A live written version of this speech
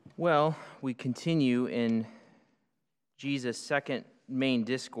Well, we continue in Jesus' second main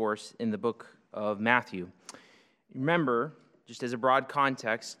discourse in the book of Matthew. Remember, just as a broad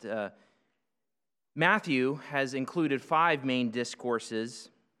context, Matthew has included 5 main discourses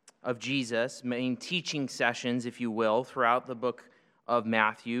of Jesus, main teaching sessions, if you will, throughout the book of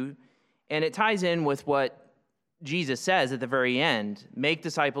Matthew. And it ties in with what Jesus says at the very end: make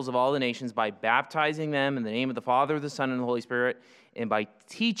disciples of all the nations by baptizing them in the name of the Father, the Son, and the Holy Spirit, and by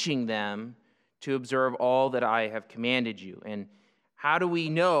teaching them to observe all that I have commanded you. And how do we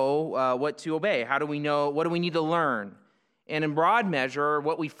know what to obey? How do we know, what do we need to learn? And in broad measure,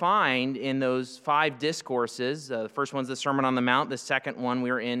 what we find in those 5 discourses, the first one's the Sermon on the Mount, the second one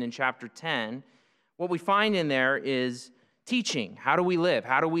we're in chapter 10, what we find in there is teaching. How do we live?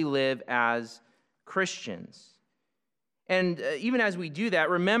 How do we live as Christians? And even as we do that,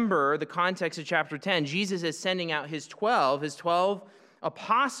 remember the context of chapter 10. Jesus is sending out his 12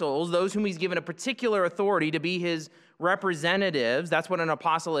 apostles, those whom he's given a particular authority to be his representatives. That's what an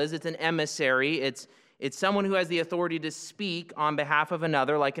apostle is. It's an emissary. It's someone who has the authority to speak on behalf of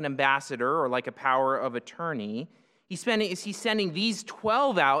another, like an ambassador or like a power of attorney. He's sending these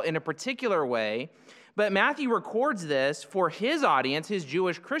 12 out in a particular way. But Matthew records this for his audience, his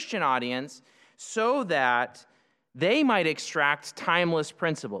Jewish Christian audience, so that they might extract timeless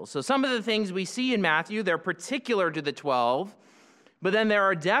principles. So some of the things we see in Matthew, they're particular to the 12, but then there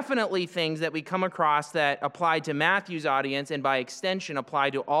are definitely things that we come across that apply to Matthew's audience and by extension apply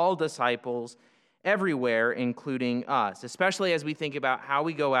to all disciples everywhere, including us, especially as we think about how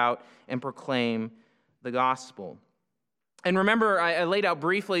we go out and proclaim the gospel. And remember, I laid out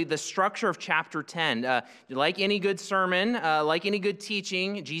briefly the structure of chapter 10. Like any good sermon, like any good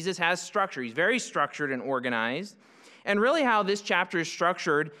teaching, Jesus has structure. He's very structured and organized. And really how this chapter is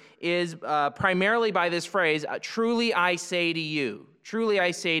structured is primarily by this phrase, truly I say to you. Truly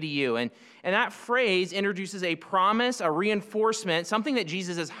I say to you. And that phrase introduces a promise, a reinforcement, something that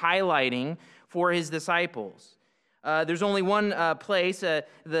Jesus is highlighting for his disciples. There's only one place,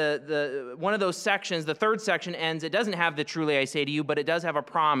 one of those sections, the third section ends, it doesn't have the truly I say to you, but it does have a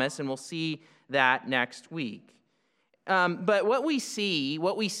promise, and we'll see that next week. But what we see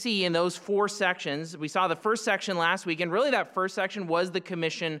in those 4 sections, we saw the first section last week, and really that first section was the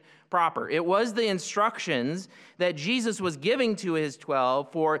commission proper. It was the instructions that Jesus was giving to his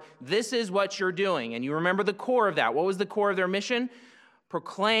 12 for this is what you're doing. And you remember the core of that. What was the core of their mission?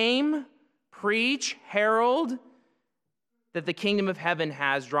 Proclaim, preach, herald that the kingdom of heaven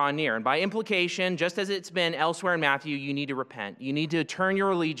has drawn near. And by implication, just as it's been elsewhere in Matthew, you need to repent. You need to turn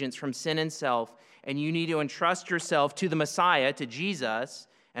your allegiance from sin and self, and you need to entrust yourself to the Messiah, to Jesus,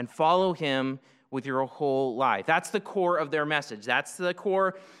 and follow him with your whole life. That's the core of their message. That's the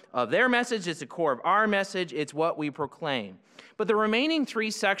core of their message. It's the core of our message. It's what we proclaim. But the remaining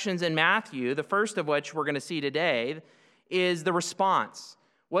 3 sections in Matthew, the first of which we're going to see today, is the response.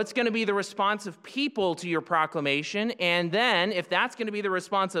 What's going to be the response of people to your proclamation? And then, if that's going to be the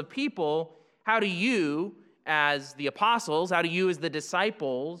response of people, how do you, as the apostles, how do you, as the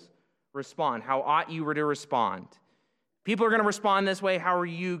disciples, respond? How ought you to respond? People are going to respond this way. How are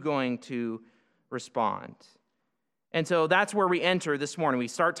you going to respond? And so that's where we enter this morning. We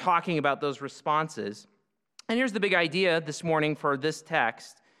start talking about those responses. And here's the big idea this morning for this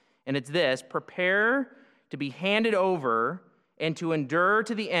text, and it's this: prepare to be handed over and to endure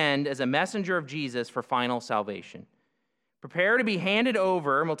to the end as a messenger of Jesus for final salvation. Prepare to be handed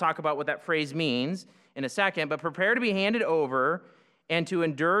over, and we'll talk about what that phrase means in a second, but prepare to be handed over and to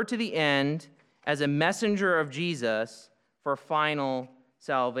endure to the end as a messenger of Jesus for final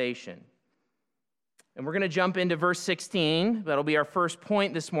salvation. And we're going to jump into verse 16. That'll be our first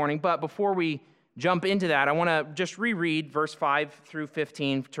point this morning. But before we jump into that, I want to just reread verse 5 through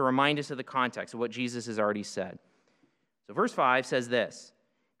 15 to remind us of the context of what Jesus has already said. So verse 5 says this: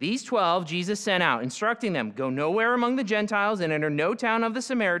 these 12 Jesus sent out, instructing them, go nowhere among the Gentiles and enter no town of the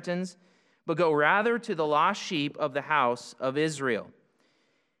Samaritans, but go rather to the lost sheep of the house of Israel.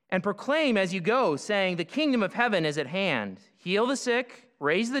 And proclaim as you go, saying, the kingdom of heaven is at hand. Heal the sick,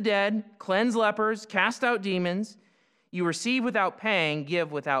 raise the dead, cleanse lepers, cast out demons. You receive without paying,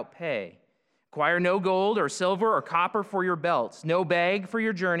 give without pay. Acquire no gold or silver or copper for your belts, no bag for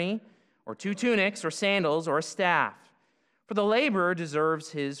your journey, or 2 tunics or sandals or a staff. For the laborer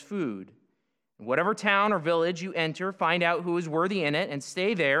deserves his food. In whatever town or village you enter, find out who is worthy in it and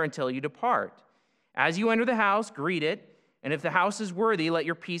stay there until you depart. As you enter the house, greet it, and if the house is worthy, let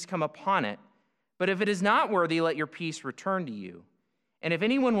your peace come upon it. But if it is not worthy, let your peace return to you. And if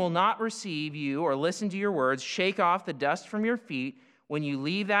anyone will not receive you or listen to your words, shake off the dust from your feet when you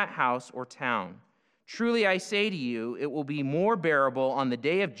leave that house or town. Truly I say to you, it will be more bearable on the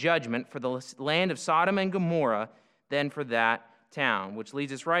day of judgment for the land of Sodom and Gomorrah than for that town. Which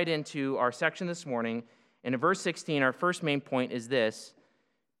leads us right into our section this morning. And in verse 16, our first main point is this: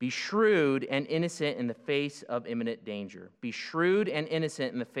 be shrewd and innocent in the face of imminent danger. Be shrewd and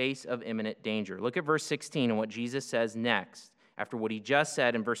innocent in the face of imminent danger. Look at verse 16 and what Jesus says next, after what he just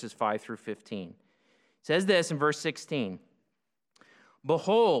said in verses 5 through 15. It says this in verse 16.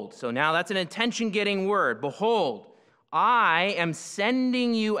 Behold, so now that's an attention-getting word. Behold, I am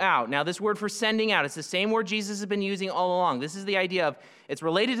sending you out. Now, this word for sending out, it's the same word Jesus has been using all along. This is the idea of, it's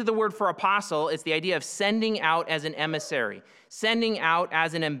related to the word for apostle. It's the idea of sending out as an emissary, sending out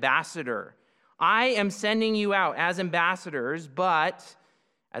as an ambassador. I am sending you out as ambassadors, but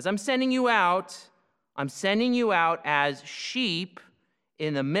as I'm sending you out as sheep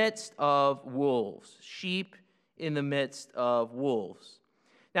in the midst of wolves. Sheep in the midst of wolves.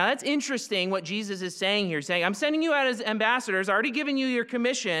 Now, that's interesting what Jesus is saying here, saying, I'm sending you out as ambassadors, already given you your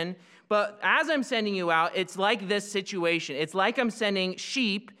commission, but as I'm sending you out, it's like this situation. It's like I'm sending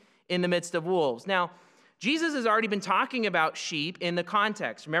sheep in the midst of wolves. Now, Jesus has already been talking about sheep in the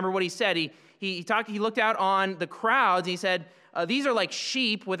context. Remember what he said? He looked out on the crowds, and he said, these are like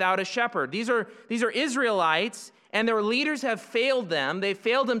sheep without a shepherd. These are Israelites, and their leaders have failed them. They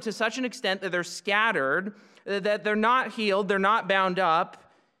failed them to such an extent that they're scattered, that they're not healed, they're not bound up.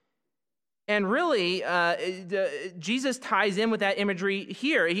 And really, Jesus ties in with that imagery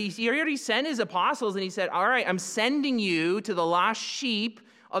here. He already sent his apostles, and he said, all right, I'm sending you to the lost sheep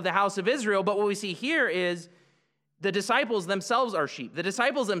of the house of Israel. But what we see here is the disciples themselves are sheep. The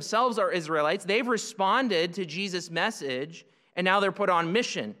disciples themselves are Israelites. They've responded to Jesus' message, and now they're put on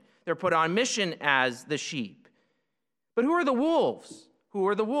mission. They're put on mission as the sheep. But who are the wolves? Who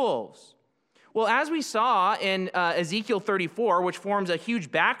are the wolves? Well, as we saw in Ezekiel 34, which forms a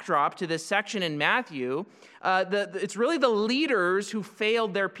huge backdrop to this section in Matthew, it's really the leaders who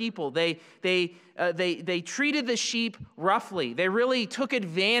failed their people. They treated the sheep roughly. They really took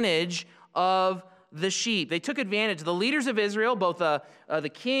advantage of the sheep. They took advantage. The leaders of Israel, both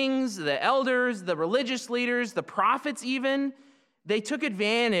the kings, the elders, the religious leaders, the prophets even, they took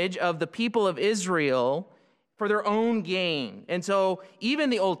advantage of the people of Israel for their own gain. And so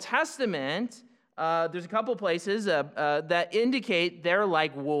even the Old Testament, there's a couple places that indicate they're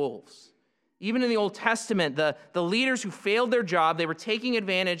like wolves. Even in the Old Testament, the leaders who failed their job, they were taking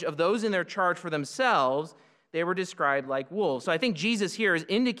advantage of those in their charge for themselves. They were described like wolves. So I think Jesus here is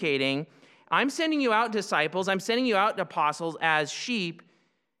indicating, I'm sending you out disciples, I'm sending you out apostles as sheep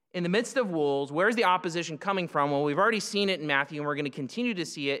in the midst of wolves. Where's the opposition coming from? Well, we've already seen it in Matthew, and we're going to continue to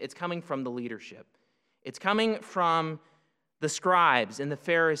see it. It's coming from the leadership. It's coming from the scribes and the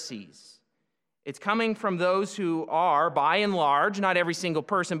Pharisees. It's coming from those who are, by and large, not every single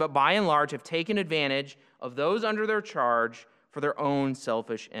person, but by and large, have taken advantage of those under their charge for their own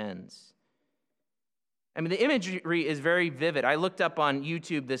selfish ends. I mean, the imagery is very vivid. I looked up on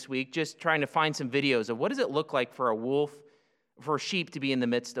YouTube this week just trying to find some videos of what does it look like for a sheep to be in the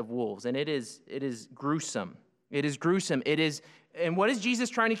midst of wolves. And it is gruesome. It is gruesome. And what is Jesus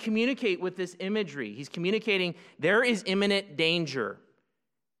trying to communicate with this imagery? He's communicating there is imminent danger.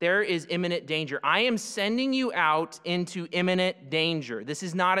 There is imminent danger. I am sending you out into imminent danger. This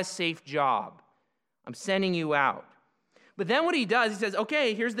is not a safe job. I'm sending you out. But then what he does, he says,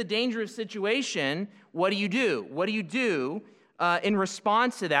 okay, here's the dangerous situation. What do you do? What do you do in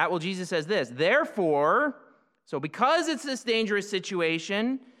response to that? Well, Jesus says this, therefore, so because it's this dangerous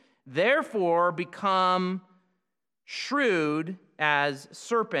situation, therefore become shrewd as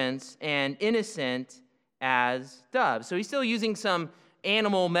serpents and innocent as doves. So he's still using some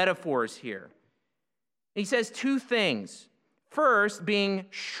animal metaphors here. He says two things. First, being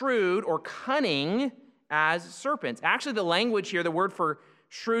shrewd or cunning as serpents. Actually, the language here, the word for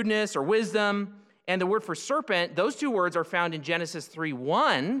shrewdness or wisdom and the word for serpent, those two words are found in Genesis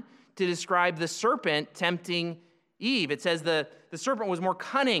 3:1 to describe the serpent tempting Eve. It says the serpent was more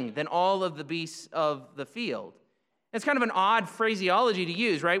cunning than all of the beasts of the field. It's kind of an odd phraseology to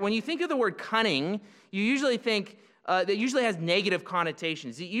use, right? When you think of the word cunning, you usually think that usually has negative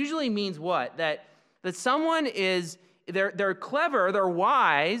connotations. It usually means what? That someone is, they're clever, they're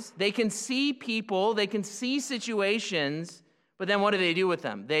wise, they can see people, they can see situations, but then what do they do with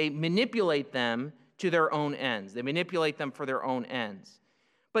them? They manipulate them to their own ends. They manipulate them for their own ends.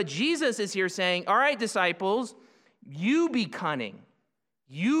 But Jesus is here saying, all right, disciples, you be cunning.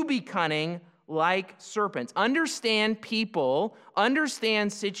 You be cunning like serpents. Understand people,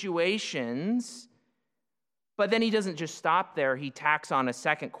 understand situations, but then he doesn't just stop there. He tacks on a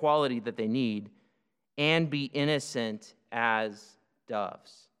second quality that they need, and be innocent as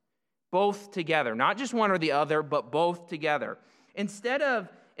doves. Both together. Not just one or the other, but both together. Instead of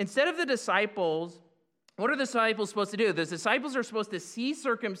the disciples, what are the disciples supposed to do? The disciples are supposed to see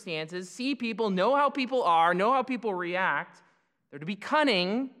circumstances, see people, know how people are, know how people react. They're to be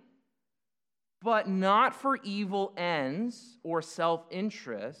cunning, but not for evil ends or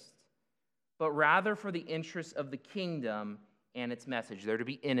self-interest, but rather for the interests of the kingdom and its message. They're to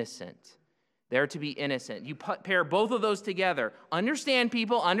be innocent. They're to be innocent. You pair both of those together. Understand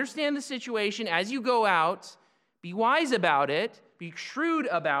people, understand the situation as you go out. Be wise about it, be shrewd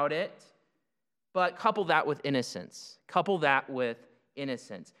about it, but couple that with innocence. Couple that with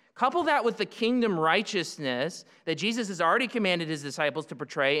innocence. Couple that with the kingdom righteousness that Jesus has already commanded his disciples to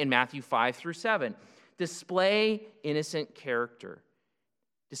portray in Matthew 5 through 7. Display innocent character.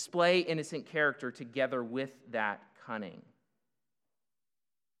 Display innocent character together with that cunning.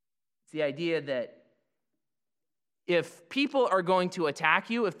 It's the idea that if people are going to attack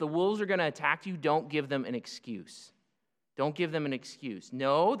you, if the wolves are going to attack you, don't give them an excuse. Don't give them an excuse.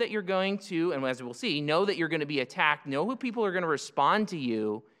 Know that you're going to, and as we'll see, know that you're going to be attacked. Know who people are going to respond to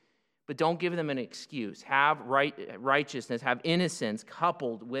you, but don't give them an excuse. Have righteousness, have innocence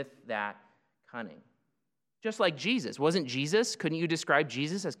coupled with that cunning. Just like Jesus. Wasn't Jesus, couldn't you describe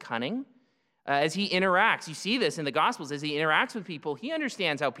Jesus as cunning? As he interacts, you see this in the Gospels, as he interacts with people, he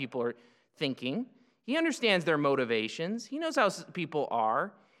understands how people are thinking. He understands their motivations. He knows how people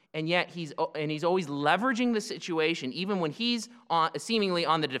are. And yet he's always leveraging the situation. Even when he's seemingly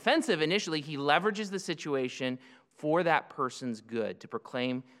on the defensive initially, he leverages the situation for that person's good, to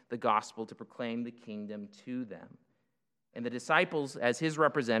proclaim the gospel, to proclaim the kingdom to them. And the disciples, as his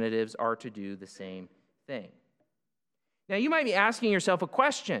representatives, are to do the same thing. Now, you might be asking yourself a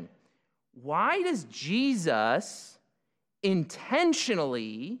question. Why does Jesus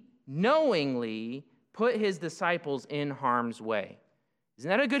intentionally, knowingly put his disciples in harm's way? Isn't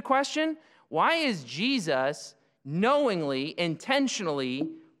that a good question? Why is Jesus knowingly, intentionally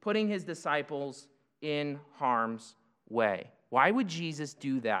putting his disciples in harm's way? Why would Jesus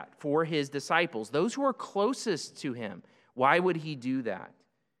do that for his disciples, those who are closest to him? Why would he do that?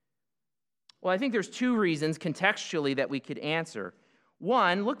 Well, I think there's two reasons contextually that we could answer.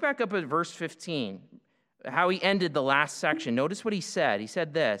 One, look back up at verse 15, how he ended the last section. Notice what he said. He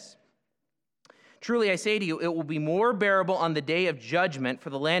said this: "Truly I say to you, it will be more bearable on the day of judgment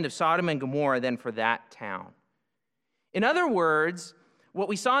for the land of Sodom and Gomorrah than for that town." In other words, what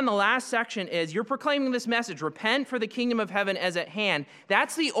we saw in the last section is you're proclaiming this message, repent for the kingdom of heaven is at hand.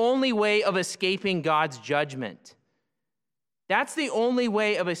 That's the only way of escaping God's judgment. That's the only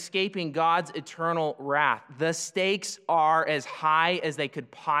way of escaping God's eternal wrath. The stakes are as high as they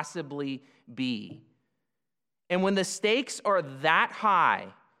could possibly be. And when the stakes are that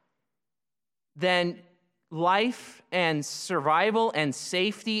high, then life and survival and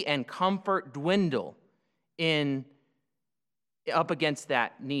safety and comfort dwindle up against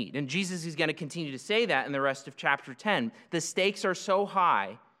that need. And Jesus is going to continue to say that in the rest of chapter 10. The stakes are so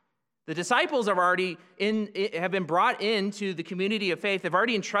high. The disciples have been brought into the community of faith. They've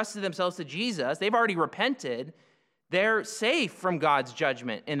already entrusted themselves to Jesus. They've already repented. They're safe from God's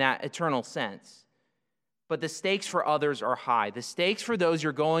judgment in that eternal sense. But the stakes for others are high. The stakes for those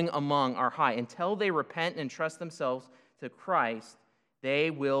you're going among are high. Until they repent and entrust themselves to Christ, they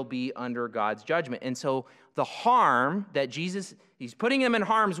will be under God's judgment. And so the harm that Jesus, he's putting them in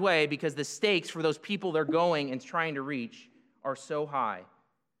harm's way because the stakes for those people they're going and trying to reach are so high.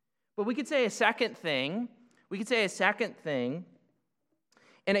 But we could say a second thing.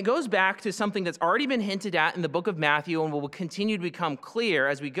 And it goes back to something that's already been hinted at in the book of Matthew and will continue to become clear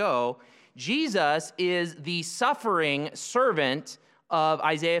as we go. Jesus is the suffering servant of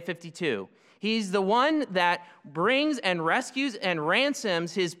Isaiah 52. He's the one that brings and rescues and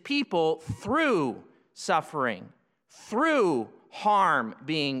ransoms his people through suffering, through harm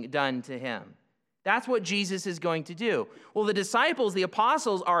being done to him. That's what Jesus is going to do. Well, the disciples, the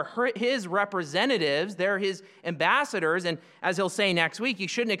apostles, are his representatives. They're his ambassadors. And as he'll say next week, you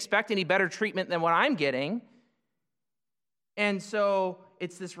shouldn't expect any better treatment than what I'm getting. And so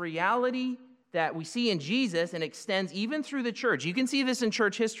it's this reality that we see in Jesus and extends even through the church. You can see this in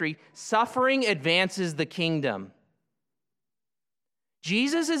church history. Suffering advances the kingdom.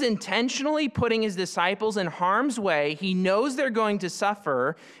 Jesus is intentionally putting his disciples in harm's way. He knows they're going to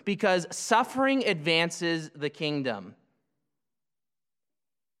suffer because suffering advances the kingdom.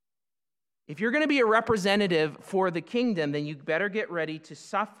 If you're going to be a representative for the kingdom, then you better get ready to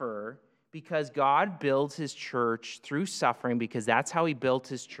suffer because God builds his church through suffering, because that's how he built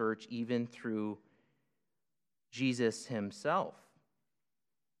his church even through Jesus himself.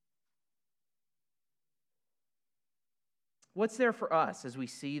 What's there for us as we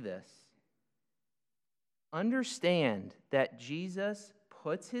see this? understand that Jesus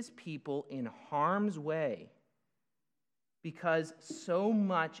puts his people in harm's way because so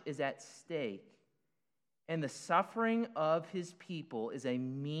much is at stake. And the suffering of his people is a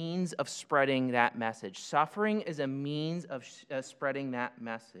means of spreading that message. Suffering is a means of spreading that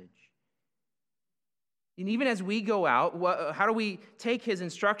message. And even as we go out, how do we take his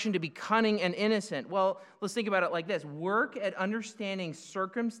instruction to be cunning and innocent? Well, let's think about it like this. Work at understanding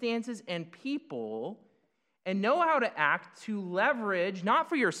circumstances and people and know how to act to leverage, not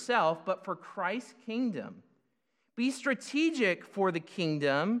for yourself, but for Christ's kingdom. Be strategic for the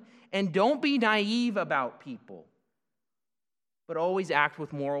kingdom and don't be naive about people, but always act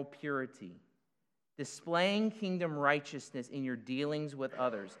with moral purity, displaying kingdom righteousness in your dealings with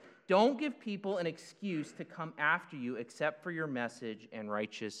others. Don't give people an excuse to come after you except for your message and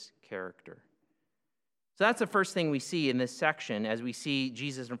righteous character. So that's the first thing we see in this section as we see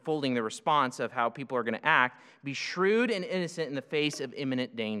Jesus unfolding the response of how people are going to act. Be shrewd and innocent in the face of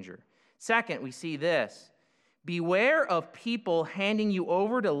imminent danger. Second, we see this. Beware of people handing you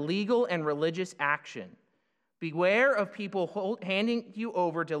over to legal and religious action. Beware of people handing you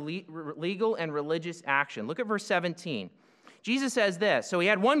over to legal and religious action. Look at verse 17. Jesus says this. So he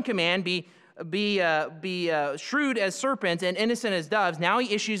had one command, be shrewd as serpents and innocent as doves. Now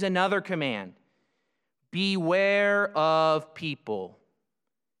he issues another command. Beware of people.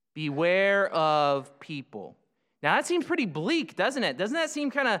 Beware of people. Now that seems pretty bleak, doesn't it? Doesn't that seem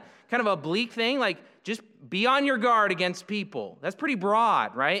kind of a bleak thing? Like, just be on your guard against people. That's pretty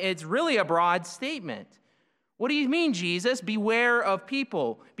broad, right? It's really a broad statement. What do you mean, Jesus? Beware of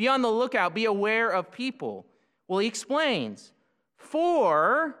people. Be on the lookout. Be aware of people. Well, he explains.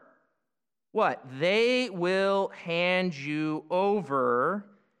 For what? They will hand you over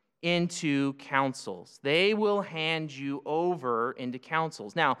into councils. They will hand you over into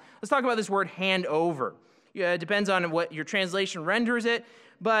councils. Now, let's talk about this word hand over. It depends on what your translation renders it.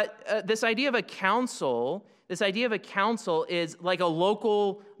 But this idea of a council is like a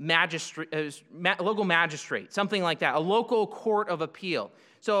local magistrate, something like that, a local court of appeal.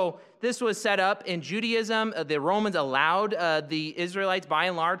 So this was set up in Judaism. The Romans allowed the Israelites, by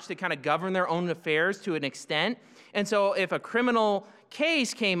and large, to kind of govern their own affairs to an extent. And so if a criminal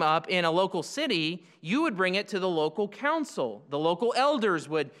case came up in a local city, you would bring it to the local council. The local elders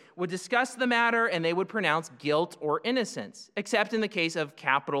would discuss the matter, and they would pronounce guilt or innocence, except in the case of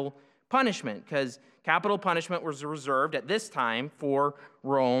capital punishment, because capital punishment was reserved at this time for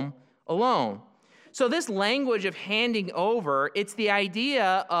Rome alone. So this language of handing over, it's the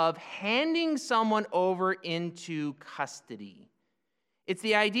idea of handing someone over into custody. It's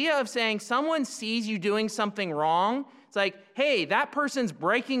the idea of saying someone sees you doing something wrong. It's like, hey, that person's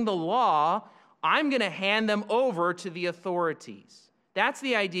breaking the law. I'm going to hand them over to the authorities. That's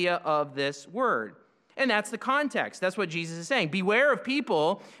the idea of this word. And that's the context. That's what Jesus is saying. Beware of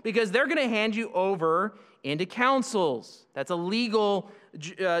people because they're going to hand you over into councils. That's a legal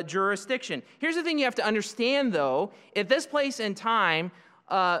jurisdiction. Here's the thing you have to understand, though. At this place in time,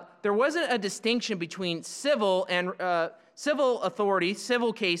 there wasn't a distinction between civil authorities,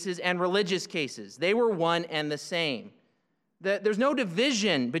 civil cases, and religious cases. They were one and the same. There's no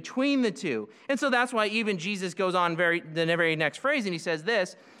division between the two. And so that's why even Jesus goes on the very next phrase, and he says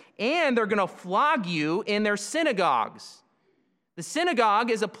this, and they're going to flog you in their synagogues. The synagogue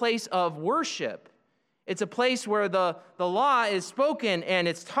is a place of worship. It's a place where the law is spoken and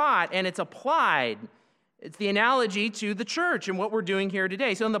it's taught and it's applied. It's the analogy to the church and what we're doing here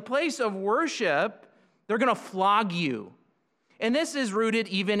today. So in the place of worship, they're going to flog you. And this is rooted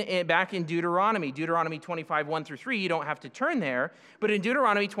even back in Deuteronomy. Deuteronomy 25, 1 through 3, you don't have to turn there. But in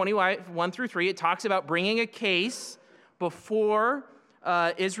Deuteronomy 25, 1 through 3, it talks about bringing a case before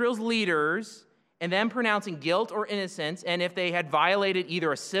Israel's leaders and then pronouncing guilt or innocence. And if they had violated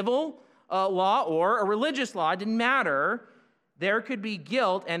either a civil law or a religious law, it didn't matter, there could be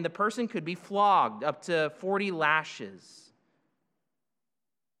guilt and the person could be flogged up to 40 lashes.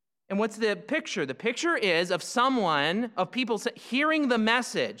 And what's the picture? The picture is of people hearing the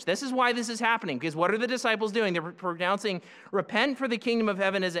message. This is why this is happening, because what are the disciples doing? They're pronouncing, repent for the kingdom of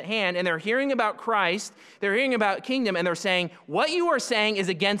heaven is at hand, and they're hearing about Christ, they're hearing about kingdom, and they're saying, what you are saying is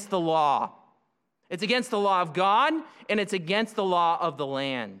against the law. It's against the law of God, and it's against the law of the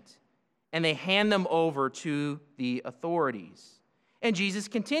land. And they hand them over to the authorities. And Jesus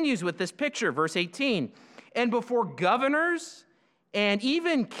continues with this picture, verse 18. And before governors and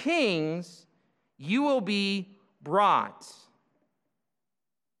even kings, you will be brought.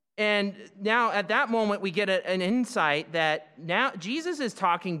 And now at that moment, we get an insight that now Jesus is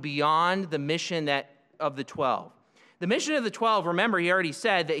talking beyond the mission of the 12. The mission of the 12, remember, he already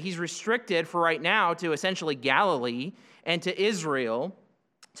said that he's restricted for right now to essentially Galilee and to Israel.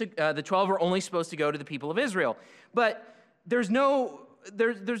 The 12 are only supposed to go to the people of Israel. But there's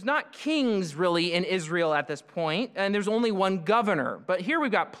not kings really in Israel at this point, and there's only one governor. But here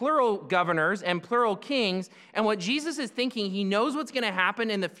we've got plural governors and plural kings, and what Jesus is thinking, he knows what's going to happen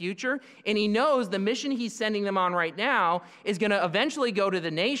in the future, and he knows the mission he's sending them on right now is going to eventually go to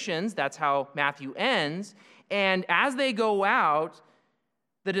the nations. That's how Matthew ends. And as they go out,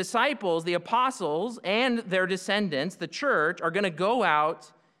 the disciples, the apostles, and their descendants, the church, are going to go out,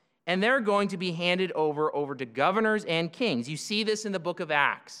 and they're going to be handed over to governors and kings. You see this in the book of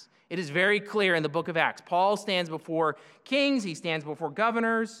Acts. It is very clear in the book of Acts. Paul stands before kings. He stands before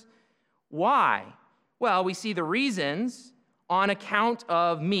governors. Why? Well, we see the reasons on account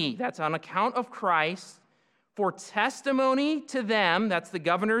of me. That's on account of Christ, for testimony to them, that's the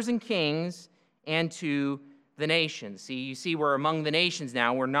governors and kings, and to the nations. You see we're among the nations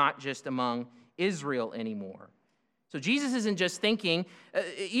now. We're not just among Israel anymore. So Jesus isn't just thinking,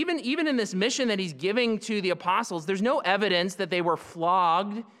 even in this mission that he's giving to the apostles, there's no evidence that they were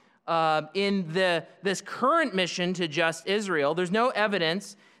flogged in this current mission to just Israel. There's no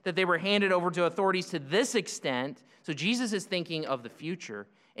evidence that they were handed over to authorities to this extent. So Jesus is thinking of the future,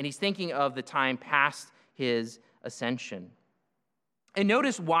 and he's thinking of the time past his ascension. And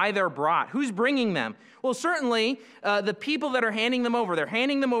notice why they're brought. Who's bringing them? Well, certainly the people that are handing them over. They're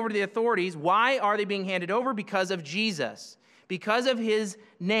handing them over to the authorities. Why are they being handed over? Because of Jesus, because of his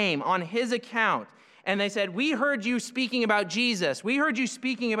name, on his account. And they said, we heard you speaking about Jesus. We heard you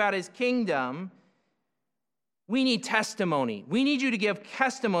speaking about his kingdom. We need testimony. We need you to give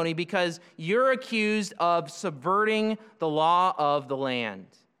testimony because you're accused of subverting the law of the land.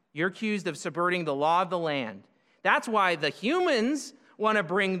 You're accused of subverting the law of the land. That's why the humans want to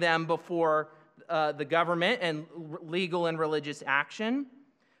bring them before the government and legal and religious action.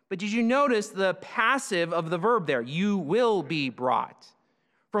 But did you notice the passive of the verb there? You will be brought.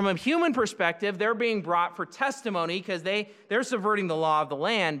 From a human perspective, they're being brought for testimony because they're subverting the law of the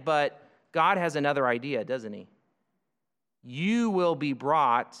land, but God has another idea, doesn't he? You will be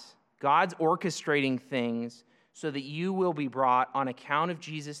brought. God's orchestrating things so that you will be brought on account of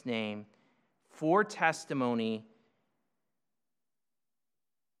Jesus' name for testimony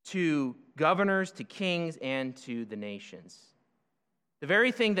to governors, to kings, and to the nations. The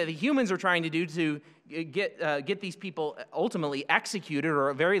very thing that the humans are trying to do to get these people ultimately executed or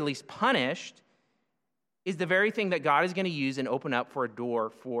at very least punished is the very thing that God is going to use and open up for a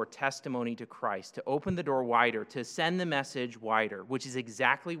door for testimony to Christ, to open the door wider, to send the message wider, which is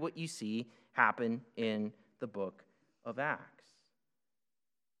exactly what you see happen in the book of Acts.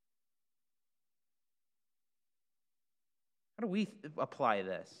 How do we apply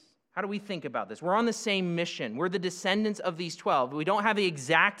this? How do we think about this? We're on the same mission. We're the descendants of these 12. We don't have the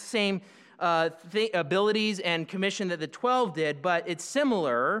exact same abilities and commission that the 12 did, but it's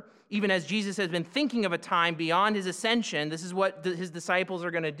similar. Even as Jesus has been thinking of a time beyond his ascension, this is what his disciples are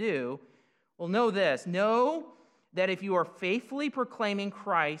going to do. Well, know this. Know that if you are faithfully proclaiming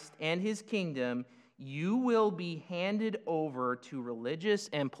Christ and his kingdom, you will be handed over to religious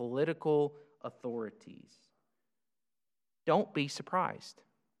and political authorities. Don't be surprised.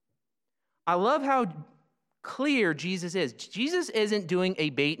 I love how clear Jesus is. Jesus isn't doing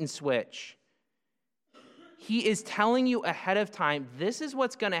a bait and switch. He is telling you ahead of time, this is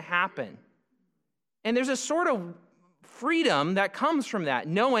what's going to happen. And there's a sort of freedom that comes from that,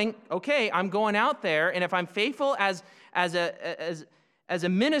 knowing, okay, I'm going out there, and if I'm faithful as a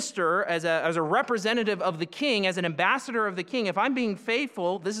minister, as a representative of the king, as an ambassador of the king, if I'm being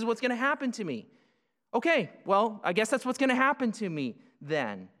faithful, this is what's going to happen to me. Okay, well, I guess that's what's going to happen to me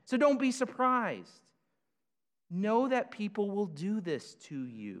then. So don't be surprised. Know that people will do this to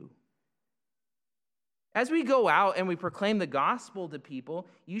you. As we go out and we proclaim the gospel to people,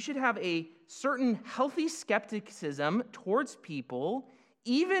 you should have a certain healthy skepticism towards people,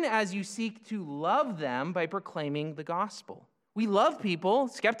 even as you seek to love them by proclaiming the gospel. We love people.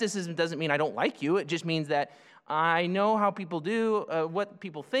 Skepticism doesn't mean I don't like you. It just means that I know how people do, what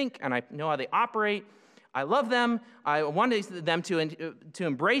people think, and I know how they operate. I love them. I want them to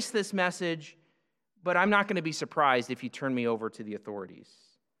embrace this message, but I'm not going to be surprised if you turn me over to the authorities.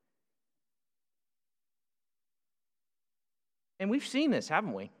 And we've seen this,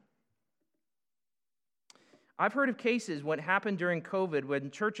 haven't we? I've heard of cases what happened during COVID when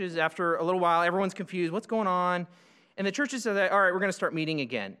churches, after a little while, everyone's confused. What's going on? And the churches said, all right, we're going to start meeting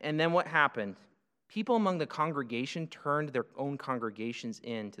again. And then what happened? People among the congregation turned their own congregations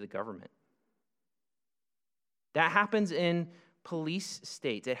in to the government. That happens in police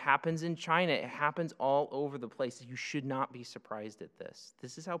states. It happens in China. It happens all over the place. You should not be surprised at this.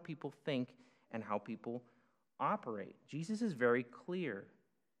 This is how people think and how people operate. Jesus is very clear.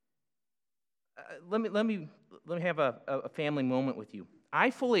 Let me have a family moment with you.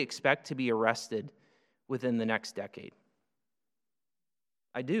 I fully expect to be arrested within the next decade.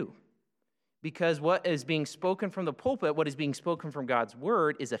 I do. Because what is being spoken from the pulpit, what is being spoken from God's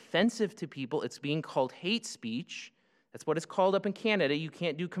word, is offensive to people. It's being called hate speech. That's what it's called up in Canada. You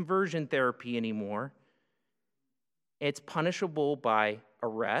can't do conversion therapy anymore. It's punishable by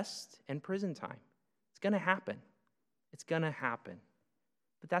arrest and prison time. It's going to happen. It's going to happen.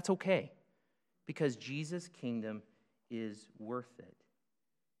 But that's okay, because Jesus' kingdom is worth it.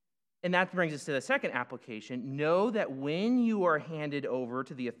 And that brings us to the second application. Know that when you are handed over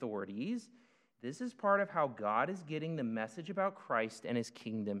to the authorities, this is part of how God is getting the message about Christ and his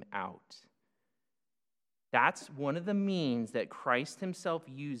kingdom out. That's one of the means that Christ himself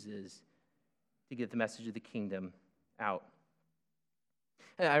uses to get the message of the kingdom out.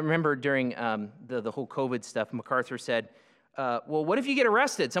 I remember during the whole COVID stuff, MacArthur said, well, what if you get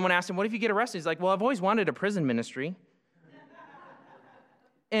arrested? Someone asked him, what if you get arrested? He's like, well, I've always wanted a prison ministry.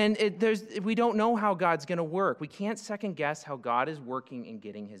 And we don't know how God's going to work. We can't second guess how God is working and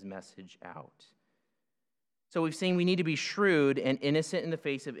getting his message out. So we've seen we need to be shrewd and innocent in the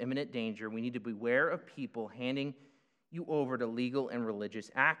face of imminent danger. We need to beware of people handing you over to legal and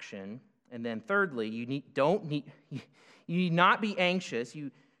religious action. And then thirdly, you need not be anxious.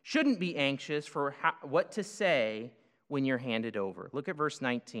 You shouldn't be anxious for what to say when you're handed over. Look at verse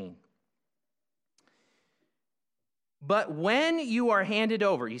 19. But when you are handed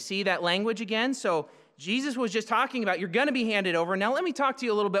over, you see that language again? So Jesus was just talking about you're going to be handed over. Now let me talk to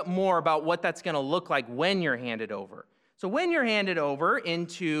you a little bit more about what that's going to look like when you're handed over. So when you're handed over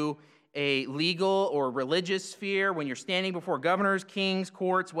into a legal or religious sphere, when you're standing before governors, kings,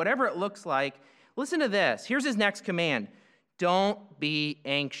 courts, whatever it looks like, listen to this. Here's his next command. Don't be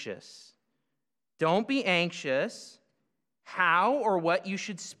anxious. Don't be anxious how or what you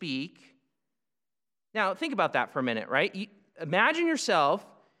should speak. Now, think about that for a minute, right? Imagine yourself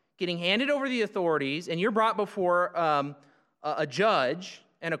getting handed over to the authorities, and you're brought before a judge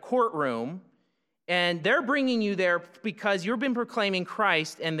in a courtroom, and they're bringing you there because you've been proclaiming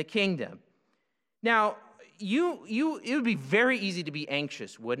Christ and the kingdom. Now, it would be very easy to be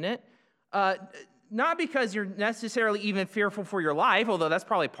anxious, wouldn't it? Not because you're necessarily even fearful for your life, although that's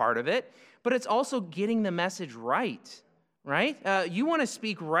probably part of it, but it's also getting the message right. Right? You want to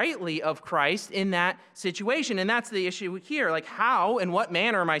speak rightly of Christ in that situation, and that's the issue here. Like, how and what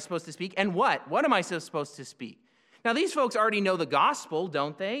manner am I supposed to speak, and what? What am I supposed to speak? Now, these folks already know the gospel,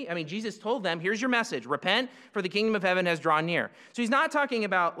 don't they? I mean, Jesus told them, here's your message. Repent, for the kingdom of heaven has drawn near. So he's not talking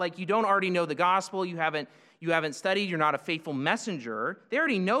about, like, you don't already know the gospel, you haven't studied, you're not a faithful messenger. They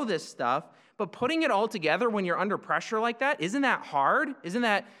already know this stuff, but putting it all together when you're under pressure like that, isn't that hard? Isn't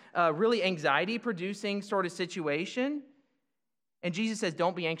that really anxiety-producing sort of situation? And Jesus says,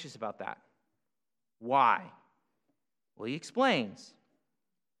 don't be anxious about that. Why? Well, he explains.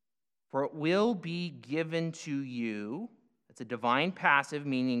 For it will be given to you. It's a divine passive,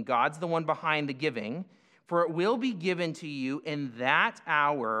 meaning God's the one behind the giving. For it will be given to you in that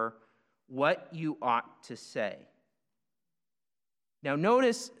hour what you ought to say. Now,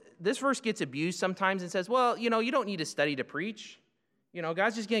 notice this verse gets abused sometimes and says, well, you don't need to study to preach.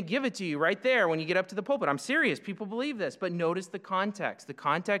 God's just going to give it to you right there when you get up to the pulpit. I'm serious. People believe this. But notice the context. The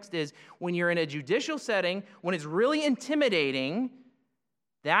context is when you're in a judicial setting, when it's really intimidating,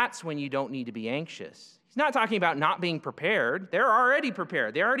 that's when you don't need to be anxious. He's not talking about not being prepared. They're already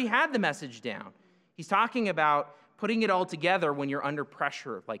prepared. They already had the message down. He's talking about putting it all together when you're under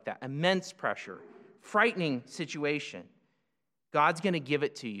pressure like that, immense pressure, frightening situation. God's going to give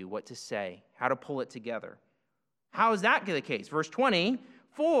it to you, what to say, how to pull it together. How is that the case? Verse 20,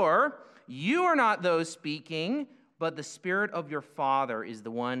 for you are not those speaking, but the Spirit of your Father is the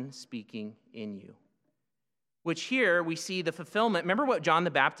one speaking in you. Which here we see the fulfillment. Remember what John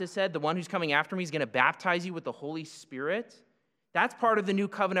the Baptist said? The one who's coming after me is going to baptize you with the Holy Spirit. That's part of the new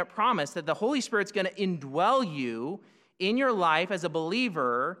covenant promise, that the Holy Spirit's going to indwell you in your life as a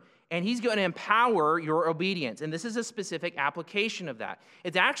believer, and he's going to empower your obedience. And this is a specific application of that.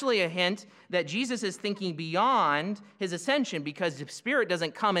 It's actually a hint that Jesus is thinking beyond his ascension, because the Spirit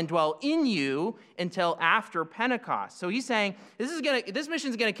doesn't come and dwell in you until after Pentecost. So he's saying this mission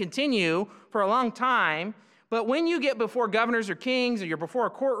is going to continue for a long time, but when you get before governors or kings, or you're before a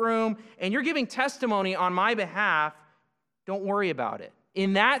courtroom, and you're giving testimony on my behalf, don't worry about it.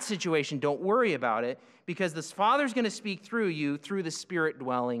 In that situation, don't worry about it, because the Father's going to speak through you, through the Spirit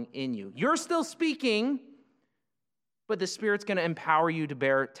dwelling in you. You're still speaking, but the Spirit's going to empower you to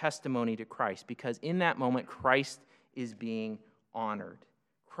bear testimony to Christ, because in that moment, Christ is being honored.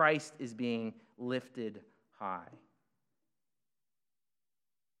 Christ is being lifted high.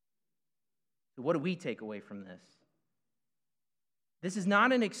 So what do we take away from this? This is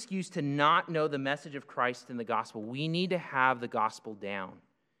not an excuse to not know the message of Christ in the gospel. We need to have the gospel down.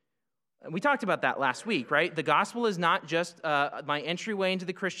 We talked about that last week, right? The gospel is not just my entryway into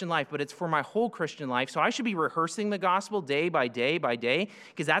the Christian life, but it's for my whole Christian life. So I should be rehearsing the gospel day by day by day,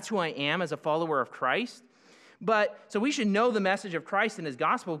 because that's who I am as a follower of Christ. So we should know the message of Christ and his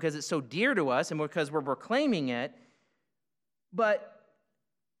gospel because it's so dear to us and because we're proclaiming it. But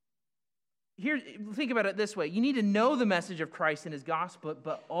here, think about it this way. You need to know the message of Christ and his gospel,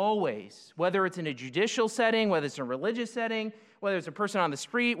 but always, whether it's in a judicial setting, whether it's in a religious setting, whether it's a person on the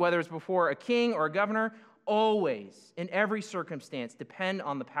street, whether it's before a king or a governor, always, in every circumstance, depend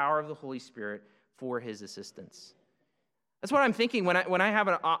on the power of the Holy Spirit for his assistance. That's what I'm thinking when I have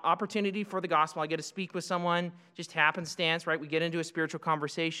an opportunity for the gospel. I get to speak with someone, just happenstance, right? We get into a spiritual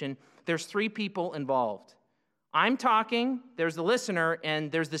conversation. There's 3 people involved. I'm talking, there's the listener,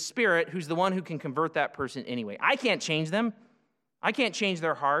 and there's the Spirit who's the one who can convert that person anyway. I can't change them. I can't change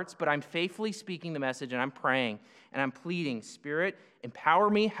their hearts, but I'm faithfully speaking the message, and I'm praying, and I'm pleading, Spirit, empower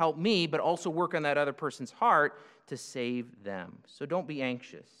me, help me, but also work on that other person's heart to save them. So don't be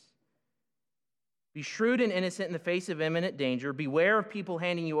anxious. Be shrewd and innocent in the face of imminent danger. Beware of people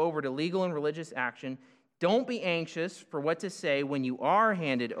handing you over to legal and religious action. Don't be anxious for what to say when you are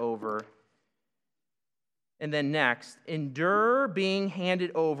handed over. And then next, endure being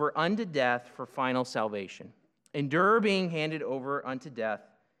handed over unto death for final salvation. Endure being handed over unto death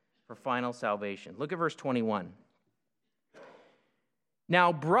for final salvation. Look at verse 21.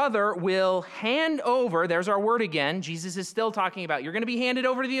 Now, brother will hand over, there's our word again. Jesus is still talking about, you're going to be handed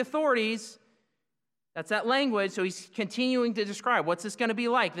over to the authorities. That's that language, so he's continuing to describe what's this going to be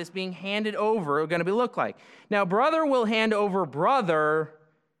like, this being handed over, going to look like. Now, brother will hand over brother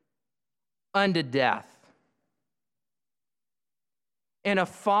unto death. And a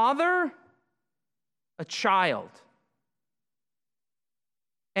father, a child.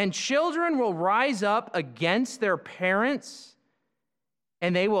 And children will rise up against their parents,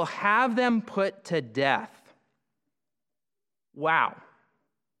 and they will have them put to death. Wow.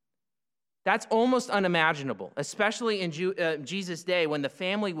 That's almost unimaginable, especially in Jesus' day when the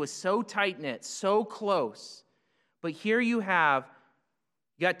family was so tight-knit, so close. But here you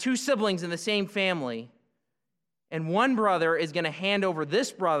got 2 siblings in the same family, and one brother is going to hand over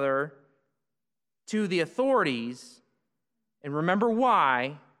this brother to the authorities. And remember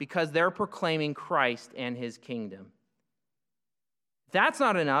why? Because they're proclaiming Christ and his kingdom. That's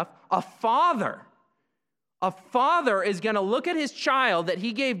not enough. A father is going to look at his child that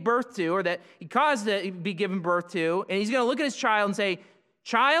he gave birth to, or that he caused to be given birth to, and he's going to look at his child and say,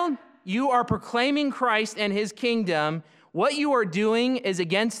 child, you are proclaiming Christ and his kingdom. What you are doing is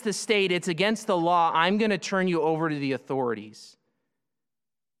against the state. It's against the law. I'm going to turn you over to the authorities.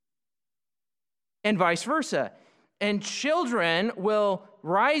 And vice versa. And children will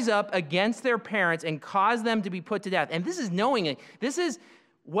rise up against their parents and cause them to be put to death. And this is knowing it. This is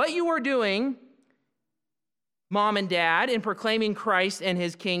what you are doing, mom and dad, in proclaiming Christ and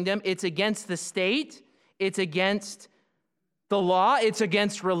his kingdom. It's against the state. It's against the law. It's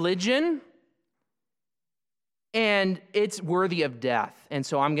against religion. And it's worthy of death. And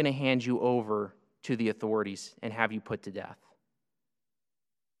so I'm going to hand you over to the authorities and have you put to death.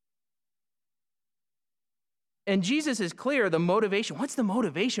 And Jesus is clear, the motivation. What's the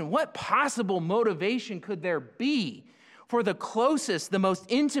motivation? What possible motivation could there be for the closest, the most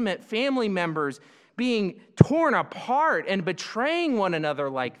intimate family members being torn apart and betraying one another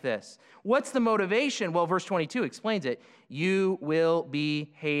like this? What's the motivation? Well, verse 22 explains it. You will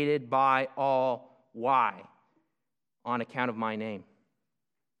be hated by all. Why? On account of my name.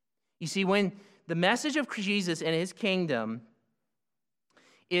 You see, when the message of Jesus and his kingdom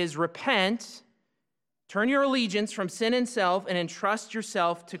is repent, turn your allegiance from sin and self, and entrust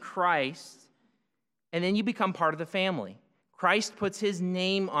yourself to Christ, and then you become part of the family. Christ puts his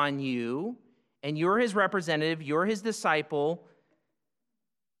name on you, and you're his representative, you're his disciple,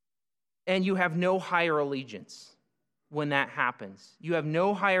 and you have no higher allegiance when that happens. You have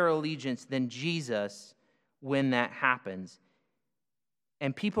no higher allegiance than Jesus when that happens.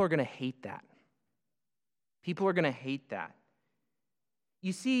 And people are going to hate that. People are going to hate that.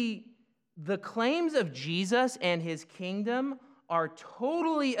 You see, the claims of Jesus and his kingdom are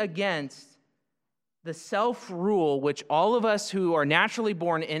totally against the self-rule which all of us who are naturally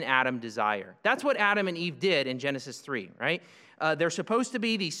born in Adam desire. That's what Adam and Eve did in Genesis 3, right? They're supposed to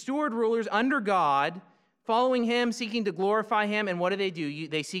be these steward rulers under God following him, seeking to glorify him, and what do?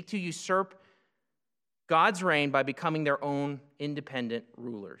 They seek to usurp God's reign by becoming their own independent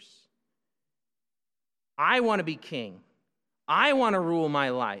rulers. I want to be king. I want to rule my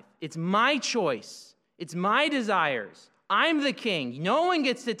life. It's my choice. It's my desires. I'm the king. No one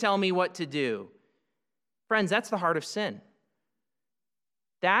gets to tell me what to do. Friends, that's the heart of sin.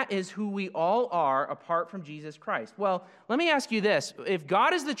 That is who we all are apart from Jesus Christ. Well, let me ask you this. If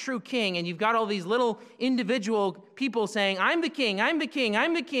God is the true king and you've got all these little individual people saying, I'm the king, I'm the king,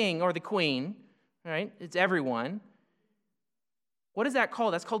 I'm the king, or the queen, right? It's everyone. What is that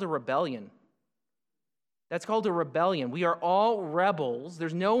called? That's called a rebellion. That's called a rebellion. We are all rebels.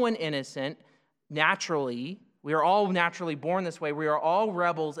 There's no one innocent naturally. We are all naturally born this way. We are all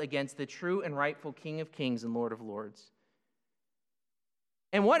rebels against the true and rightful King of Kings and Lord of Lords.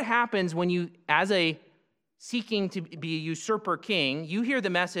 And what happens when you, as a seeking to be a usurper king, you hear the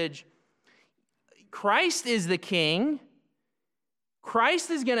message, Christ is the king, Christ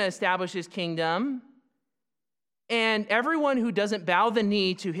is going to establish his kingdom, and everyone who doesn't bow the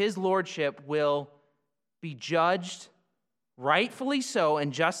knee to his lordship will be judged, rightfully so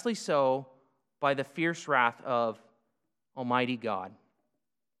and justly so, by the fierce wrath of Almighty God.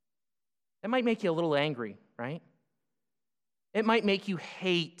 That might make you a little angry, right? It might make you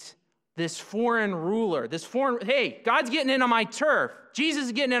hate this foreign ruler, hey, God's getting in on my turf. Jesus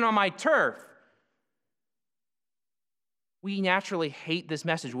is getting in on my turf. We naturally hate this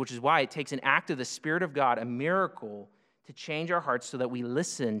message, which is why it takes an act of the Spirit of God, a miracle, to change our hearts so that we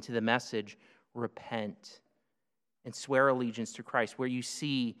listen to the message, repent, and swear allegiance to Christ, where you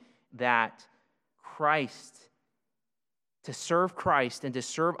see that Christ, to serve Christ and to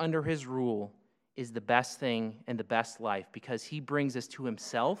serve under his rule is the best thing and the best life because he brings us to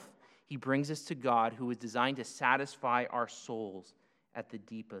himself. He brings us to God, who is designed to satisfy our souls at the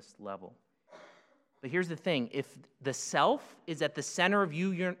deepest level. But here's the thing. If the self is at the center of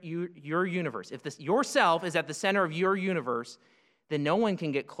your universe, if yourself is at the center of your universe, then no one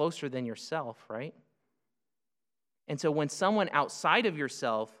can get closer than yourself, right? And so when someone outside of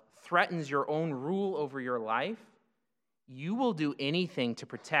yourself threatens your own rule over your life, you will do anything to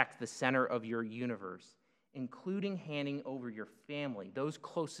protect the center of your universe, including handing over your family, those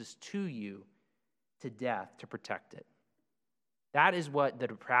closest to you, to death to protect it. That is what the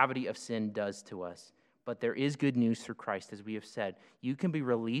depravity of sin does to us. But there is good news through Christ, as we have said. You can be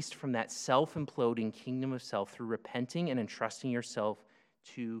released from that self-imploding kingdom of self through repenting and entrusting yourself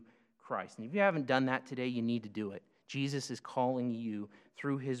to Christ. And if you haven't done that today, you need to do it. Jesus is calling you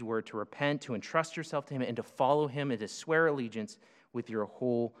through his word to repent, to entrust yourself to him, and to follow him and to swear allegiance with your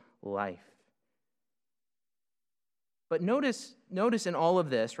whole life. But notice in all of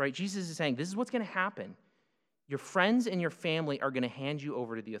this, right, Jesus is saying, this is what's going to happen. Your friends and your family are going to hand you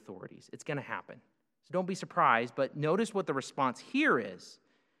over to the authorities. It's going to happen. So don't be surprised, but notice what the response here is.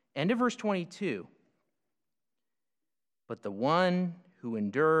 End of verse 22. But the one who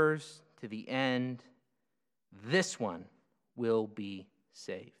endures to the end, this one will be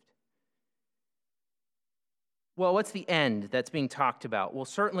saved. Well, what's the end that's being talked about? Well,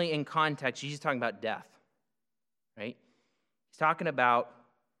 certainly in context, Jesus is talking about death, right? He's talking about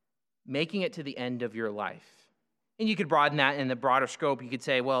making it to the end of your life. And you could broaden that in the broader scope. You could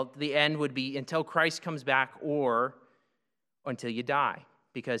say, well, the end would be until Christ comes back or until you die.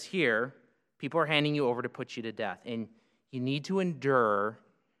 Because here, people are handing you over to put you to death. And you need to endure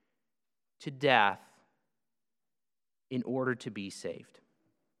to death in order to be saved.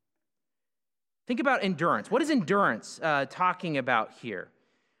 Think about endurance. What is endurance talking about here?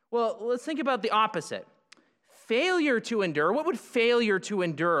 Well, let's think about the opposite. Failure to endure. What would failure to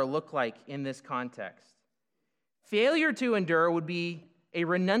endure look like in this context? Failure to endure would be a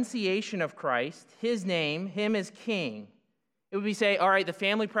renunciation of Christ, his name, him as king. It would be say, all right, the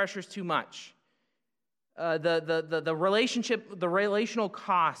family pressure is too much. The relationship, the relational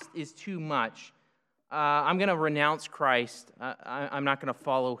cost is too much. I'm going to renounce Christ. I'm not going to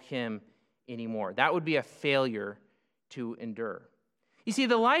follow him anymore. That would be a failure to endure. You see,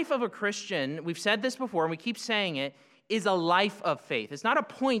 the life of a Christian, we've said this before, and we keep saying it, is a life of faith. It's not a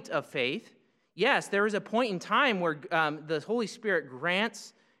point of faith. Yes, there is a point in time where the Holy Spirit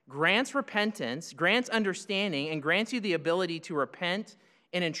grants repentance, grants understanding, and grants you the ability to repent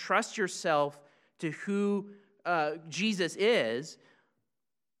and entrust yourself to who Jesus is.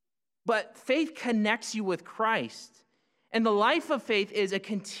 But faith connects you with Christ. And the life of faith is a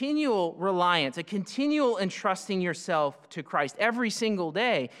continual reliance, a continual entrusting yourself to Christ every single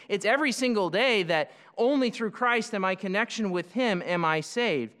day. It's every single day that only through Christ and my connection with him am I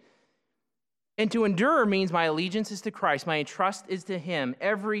saved. And to endure means my allegiance is to Christ, my trust is to him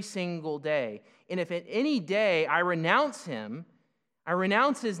every single day. And if at any day I renounce him, I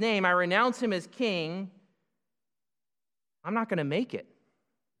renounce his name, I renounce him as king, I'm not going to make it.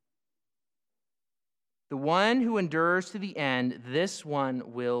 The one who endures to the end, this one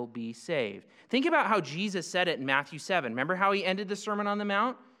will be saved. Think about how Jesus said it in Matthew 7. Remember how he ended the Sermon on the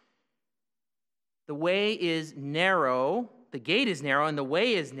Mount? The way is narrow, the gate is narrow, and the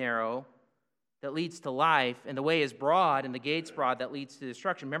way is narrow that leads to life, and the way is broad, and the gate's broad that leads to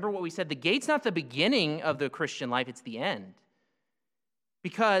destruction. Remember what we said? The gate's not the beginning of the Christian life, it's the end.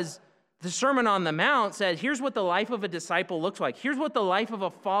 Because the Sermon on the Mount said, here's what the life of a disciple looks like. Here's what the life of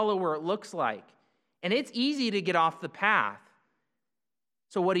a follower looks like. And it's easy to get off the path.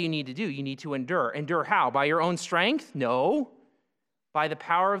 So what do you need to do? You need to endure. Endure how? By your own strength? No. By the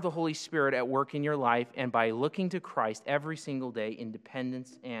power of the Holy Spirit at work in your life and by looking to Christ every single day in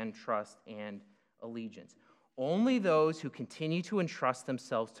dependence and trust and allegiance. Only those who continue to entrust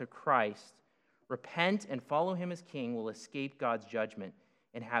themselves to Christ, repent and follow him as king will escape God's judgment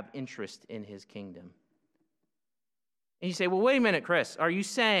and have interest in his kingdom. And you say, well, wait a minute, Chris, are you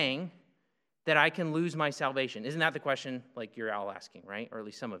saying that I can lose my salvation? Isn't that the question like you're all asking, right? Or at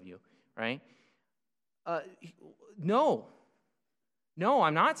least some of you, right? No,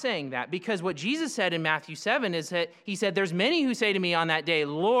 I'm not saying that, because what Jesus said in Matthew 7 is that he said, there's many who say to me on that day,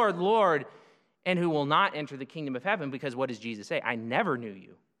 Lord, Lord, and who will not enter the kingdom of heaven, because what does Jesus say? I never knew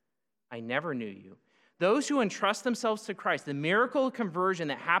you. I never knew you. Those who entrust themselves to Christ, the miracle of conversion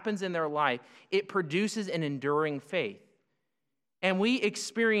that happens in their life, it produces an enduring faith. And we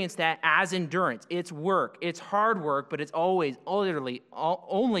experience that as endurance. It's work. It's hard work, but it's always literally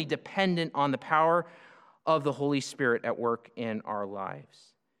only dependent on the power of the Holy Spirit at work in our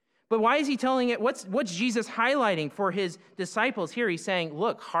lives. But why is he telling it? What's Jesus highlighting for his disciples here? He's saying,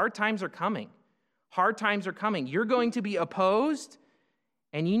 look, hard times are coming. Hard times are coming. You're going to be opposed,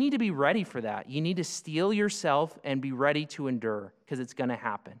 and you need to be ready for that. You need to steel yourself and be ready to endure, because it's going to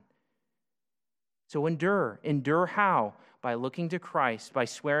happen. So endure. Endure how? By looking to Christ, by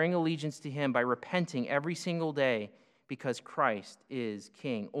swearing allegiance to him, by repenting every single day, because Christ is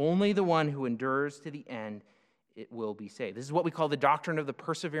king. Only the one who endures to the end, it will be saved. This is what we call the doctrine of the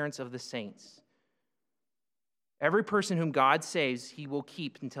perseverance of the saints. Every person whom God saves, he will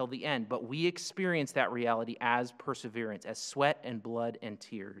keep until the end. But we experience that reality as perseverance, as sweat and blood and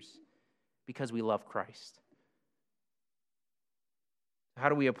tears, because we love Christ. How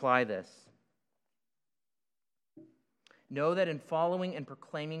do we apply this? Know that in following and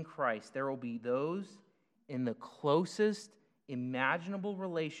proclaiming Christ, there will be those in the closest imaginable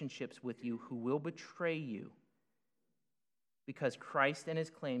relationships with you who will betray you because Christ and his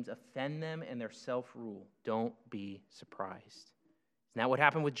claims offend them and their self-rule. Don't be surprised. Isn't that what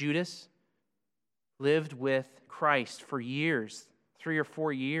happened with Judas? Lived with Christ for years, 3 or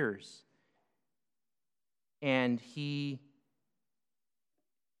 4 years. And he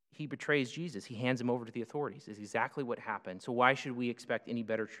betrays Jesus. He hands him over to the authorities. Is exactly what happened. So why should we expect any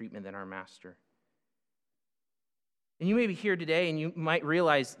better treatment than our master? And you may be here today and you might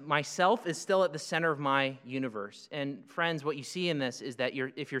realize myself is still at the center of my universe. And friends, what you see in this is that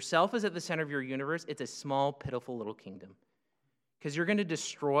if yourself is at the center of your universe, it's a small, pitiful little kingdom. Because you're going to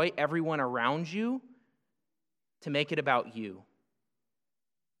destroy everyone around you to make it about you.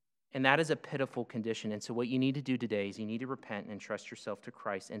 And that is a pitiful condition. And so what you need to do today is you need to repent and entrust yourself to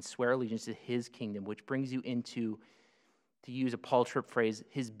Christ and swear allegiance to his kingdom, which brings you into, to use a Paul Tripp phrase,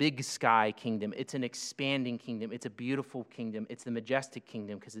 his big sky kingdom. It's an expanding kingdom. It's a beautiful kingdom. It's the majestic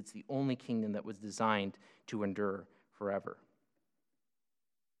kingdom because it's the only kingdom that was designed to endure forever.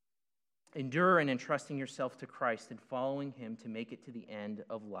 Endure in entrusting yourself to Christ and following him to make it to the end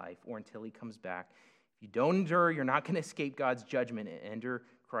of life or until he comes back. If you don't endure, you're not going to escape God's judgment and enter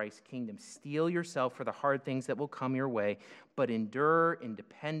Christ's kingdom. Steel yourself for the hard things that will come your way, but endure in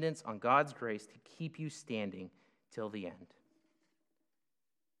dependence on God's grace to keep you standing till the end.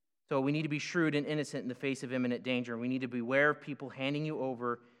 So we need to be shrewd and innocent in the face of imminent danger. We need to beware of people handing you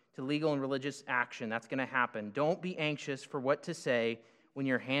over to legal and religious action. That's going to happen. Don't be anxious for what to say when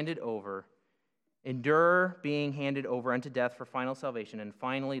you're handed over. Endure being handed over unto death for final salvation. And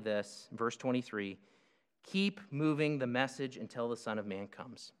finally this, verse 23, keep moving the message until the Son of Man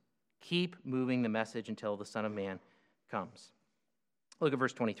comes. Keep moving the message until the Son of Man comes. Look at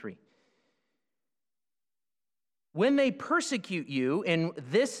verse 23. When they persecute you in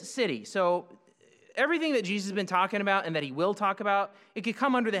this city, so everything that Jesus has been talking about and that he will talk about, it could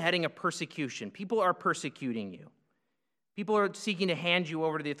come under the heading of persecution. People are persecuting you. People are seeking to hand you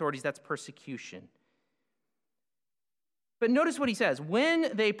over to the authorities. That's persecution. But notice what he says. When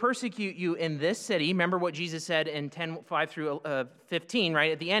they persecute you in this city, remember what Jesus said in 10:5 through 15,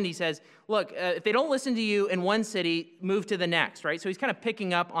 right? At the end, he says, look, if they don't listen to you in one city, move to the next, right? So he's kind of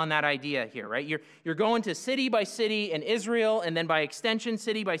picking up on that idea here, right? You're going to city by city in Israel, and then by extension,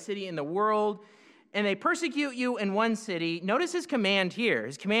 city by city in the world, and they persecute you in one city. Notice his command here.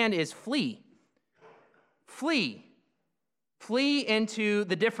 His command is flee. Flee. Flee into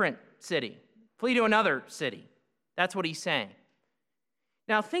the different city. Flee to another city. That's what he's saying.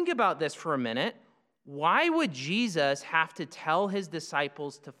 Now, think about this for a minute. Why would Jesus have to tell his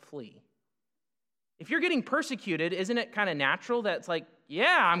disciples to flee? If you're getting persecuted, isn't it kind of natural that it's like,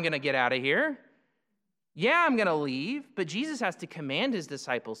 yeah, I'm going to get out of here. Yeah, I'm going to leave. But Jesus has to command his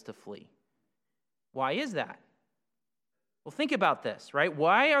disciples to flee. Why is that? Well, think about this, right?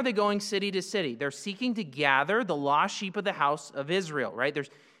 Why are they going city to city? They're seeking to gather the lost sheep of the house of Israel, right? They're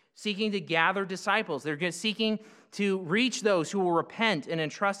seeking to gather disciples. They're seeking to reach those who will repent and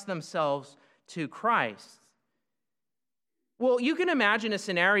entrust themselves to Christ. Well, you can imagine a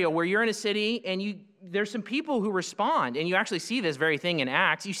scenario where you're in a city and there's some people who respond, and you actually see this very thing in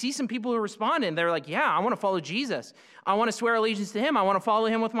Acts. You see some people who respond, and they're like, yeah, I want to follow Jesus. I want to swear allegiance to him. I want to follow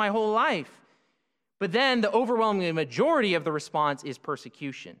him with my whole life. But then the overwhelming majority of the response is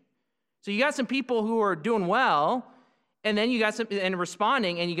persecution. So you got some people who are doing well, and then you got some, and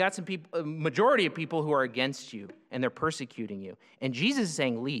responding, and you got some people, a majority of people who are against you, and they're persecuting you. And Jesus is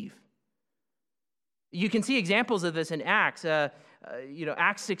saying, leave. You can see examples of this in Acts.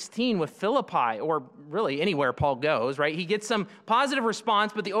 Acts 16 with Philippi, or really anywhere Paul goes, right? He gets some positive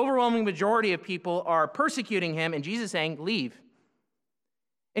response, but the overwhelming majority of people are persecuting him, and Jesus is saying, leave.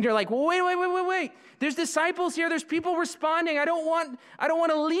 And you're like, well, wait. There's disciples here. There's people responding. I don't want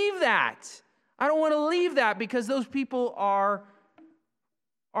to leave that. I don't want to leave that because those people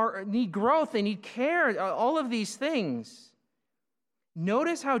need growth. They need care. All of these things.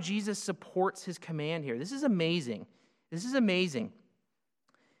 Notice how Jesus supports his command here. This is amazing. This is amazing.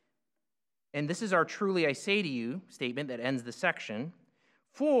 And this is our truly I say to you statement that ends the section.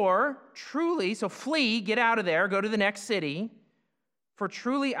 For truly, so flee, get out of there, go to the next city. For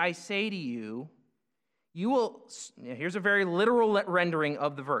truly I say to you, you will, here's a very literal rendering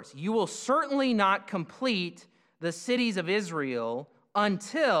of the verse. You will certainly not complete the cities of Israel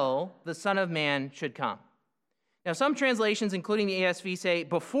until the Son of Man should come. Now, some translations, including the ASV, say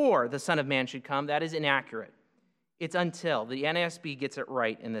before the Son of Man should come. That is inaccurate. It's until. The NASB gets it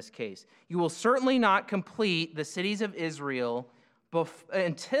right in this case. You will certainly not complete the cities of Israel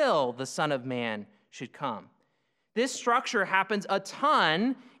until the Son of Man should come. This structure happens a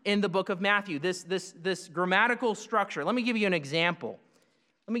ton in the book of Matthew, this grammatical structure. Let me give you an example.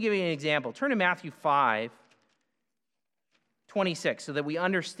 Turn to Matthew 5:26 so that we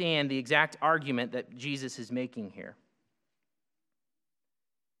understand the exact argument that Jesus is making here.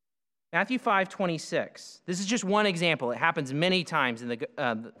 Matthew 5:26. This is just one example. It happens many times,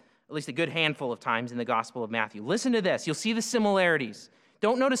 at least a good handful of times in the Gospel of Matthew. Listen to this. You'll see the similarities.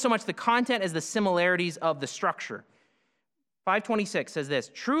 Don't notice so much the content as the similarities of the structure. 5:26 says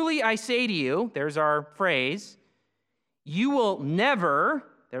this, truly I say to you, there's our phrase, you will never,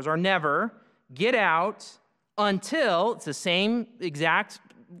 there's our never, get out until, it's the same exact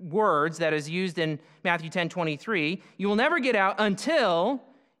words that is used in Matthew 10:23, you will never get out until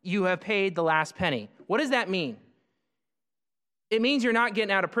you have paid the last penny. What does that mean? It means you're not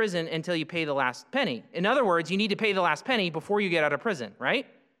getting out of prison until you pay the last penny. In other words, you need to pay the last penny before you get out of prison, right?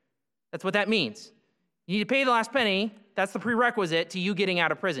 That's what that means. You need to pay the last penny. That's the prerequisite to you getting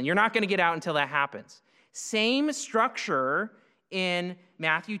out of prison. You're not going to get out until that happens. Same structure in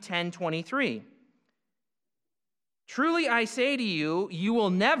Matthew 10:23. Truly I say to you, you will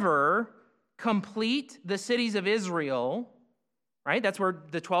never complete the cities of Israel. Right? That's where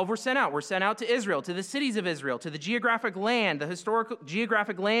the 12 were sent out. We're sent out to Israel, to the cities of Israel, to the geographic land, the historical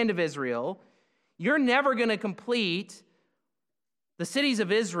geographic land of Israel. You're never going to complete the cities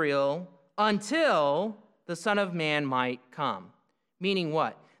of Israel until the Son of Man might come. Meaning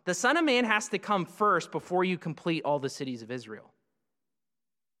what? The Son of Man has to come first before you complete all the cities of Israel.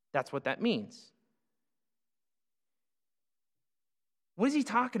 That's what that means. What is he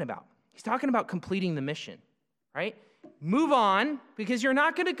talking about? He's talking about completing the mission, right? Move on, because you're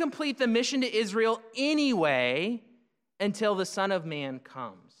not going to complete the mission to Israel anyway until the Son of Man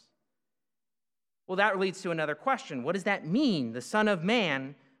comes. Well, that leads to another question. What does that mean? The Son of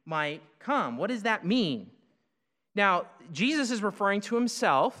Man might come. What does that mean? Now, Jesus is referring to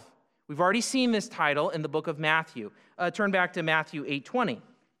himself. We've already seen this title in the book of Matthew. Turn back to Matthew 8:20.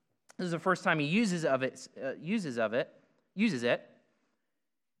 This is the first time he uses it.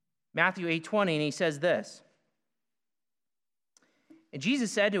 Matthew 8:20, and he says this. And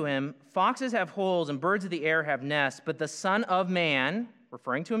Jesus said to him, foxes have holes and birds of the air have nests, but the Son of Man,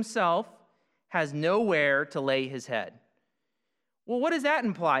 referring to himself, has nowhere to lay his head. Well, what does that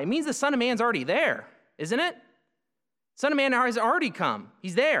imply? It means the Son of Man's already there, isn't it? Son of Man has already come.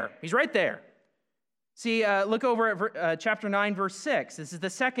 He's there. He's right there. See, look over at chapter 9, verse 6. This is the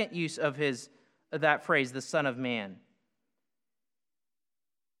second use of that phrase, the Son of Man.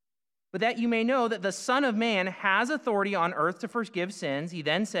 But that you may know that the Son of Man has authority on earth to forgive sins, he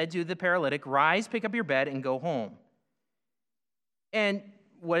then said to the paralytic, rise, pick up your bed, and go home. And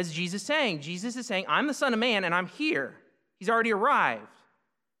what is Jesus saying? Jesus is saying, I'm the Son of Man, and I'm here. He's already arrived.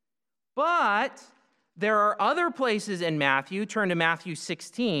 But there are other places in Matthew. Turn to Matthew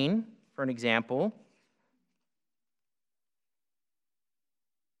 16 for an example.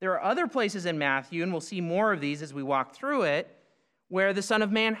 There are other places in Matthew, and we'll see more of these as we walk through it, where the Son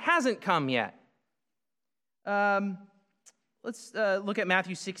of Man hasn't come yet. Let's look at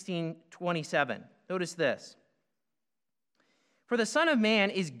Matthew 16:27. Notice this. For the Son of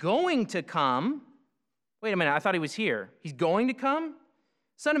Man is going to come. Wait a minute, I thought he was here. He's going to come?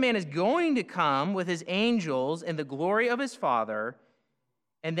 Son of Man is going to come with his angels in the glory of his Father,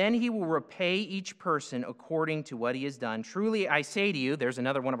 and then he will repay each person according to what he has done. Truly, I say to you, there's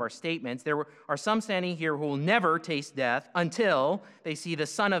another one of our statements, there are some standing here who will never taste death until they see the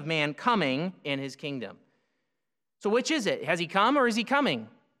Son of Man coming in his kingdom. So which is it? Has he come or is he coming?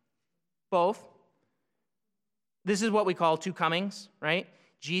 Both. This is what we call two comings, right?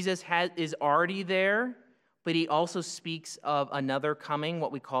 Jesus is already there, but he also speaks of another coming,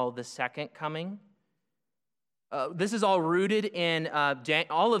 what we call the second coming. This is all rooted in,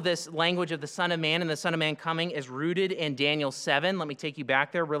 all of this language of the Son of Man and the Son of Man coming is rooted in Daniel 7. Let me take you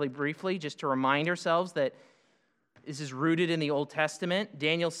back there really briefly just to remind ourselves that this is rooted in the Old Testament.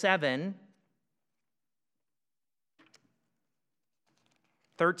 Daniel 7,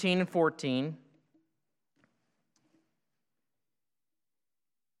 13 and 14.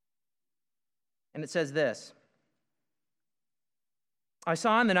 And it says this. I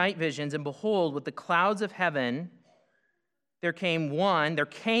saw in the night visions, and behold, with the clouds of heaven, there came one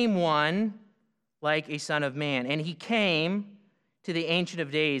like a son of man. And he came to the Ancient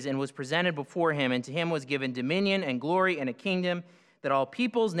of Days and was presented before him, and to him was given dominion and glory and a kingdom that all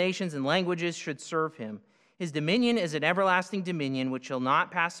peoples, nations, and languages should serve him. His dominion is an everlasting dominion which shall not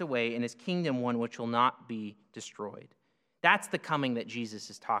pass away, and his kingdom one which shall not be destroyed. That's the coming that Jesus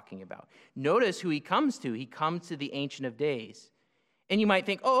is talking about. Notice who he comes to. He comes to the Ancient of Days. And you might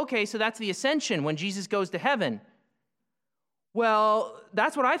think, oh, okay, so that's the ascension when Jesus goes to heaven. Well,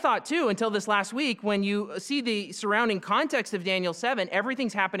 that's what I thought too until this last week. When you see the surrounding context of Daniel 7,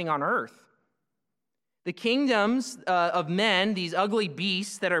 everything's happening on earth. The kingdoms of men, these ugly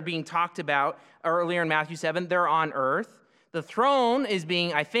beasts that are being talked about earlier in Matthew 7, they're on earth. The throne is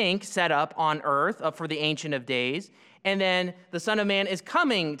being, I think, set up on earth for the Ancient of Days. And then the Son of Man is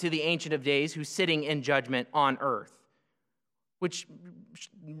coming to the Ancient of Days who's sitting in judgment on earth, which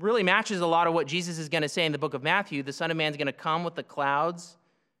really matches a lot of what Jesus is going to say in the book of Matthew. The Son of Man is going to come with the clouds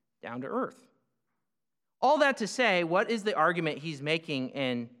down to earth. All that to say, what is the argument he's making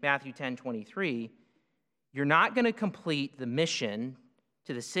in Matthew 10:23? You're not going to complete the mission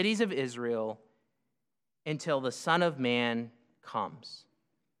to the cities of Israel until the Son of Man comes.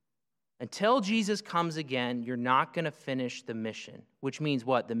 Until Jesus comes again, you're not going to finish the mission, which means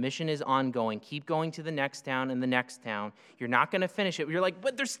what? The mission is ongoing. Keep going to the next town and the next town. You're not going to finish it. You're like,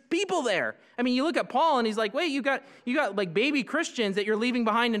 but there's people there. I mean, you look at Paul and he's like, wait, you got like baby Christians that you're leaving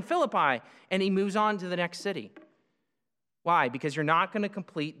behind in Philippi. And he moves on to the next city. Why? Because you're not going to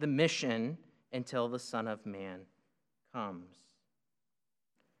complete the mission until the Son of Man comes.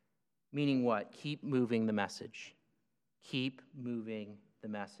 Meaning what? Keep moving the message. Keep moving the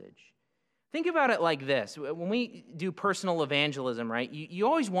message. Think about it like this. When we do personal evangelism, right, you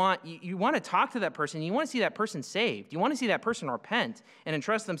always want to talk to that person. You want to see that person saved. You want to see that person repent and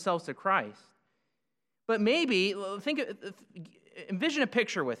entrust themselves to Christ. But maybe, envision a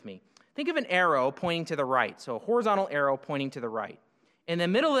picture with me. Think of an arrow pointing to the right, so a horizontal arrow pointing to the right. In the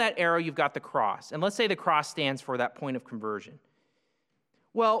middle of that arrow, you've got the cross. And let's say the cross stands for that point of conversion.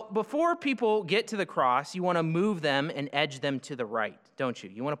 Well, before people get to the cross, you want to move them and edge them to the right, don't you?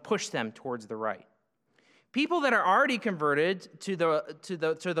 You want to push them towards the right. People that are already converted to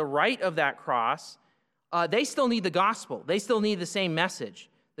the right of that cross, they still need the gospel. They still need the same message.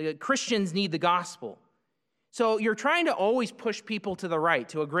 The Christians need the gospel. So you're trying to always push people to the right,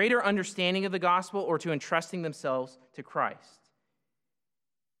 to a greater understanding of the gospel or to entrusting themselves to Christ.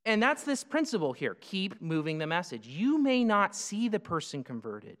 And that's this principle here. Keep moving the message. You may not see the person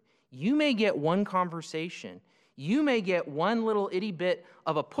converted. You may get one conversation. You may get one little itty bit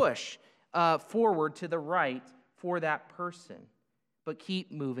of a push forward to the right for that person, but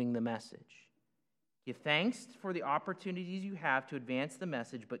keep moving the message. Give thanks for the opportunities you have to advance the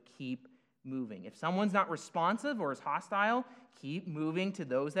message, but keep moving. If someone's not responsive or is hostile, keep moving to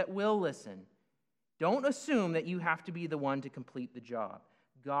those that will listen. Don't assume that you have to be the one to complete the job.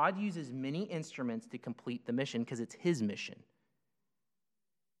 God uses many instruments to complete the mission because it's his mission.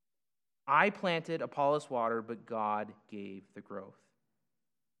 I planted, Apollos watered, but God gave the growth.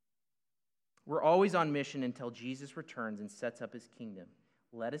 We're always on mission until Jesus returns and sets up his kingdom.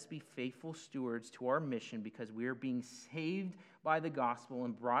 Let us be faithful stewards to our mission because we are being saved by the gospel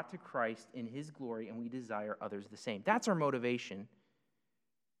and brought to Christ in his glory, and we desire others the same. That's our motivation.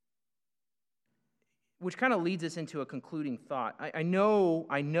 Which kind of leads us into a concluding thought. I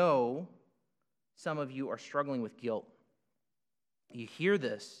know some of you are struggling with guilt. You hear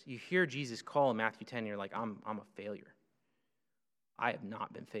this. You hear Jesus call in Matthew 10, and you're like, I'm a failure. I have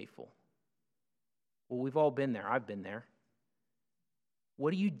not been faithful. Well, we've all been there. I've been there.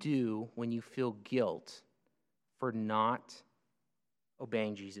 What do you do when you feel guilt for not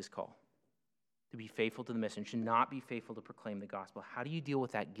obeying Jesus' call? To be faithful to the mission, to not be faithful to proclaim the gospel. How do you deal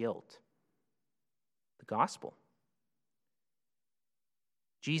with that guilt? The gospel.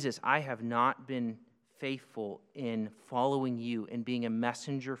 Jesus, I have not been faithful in following you and being a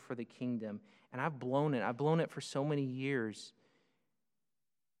messenger for the kingdom, and I've blown it. I've blown it for so many years.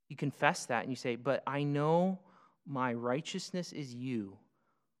 You confess that and you say, but I know my righteousness is you.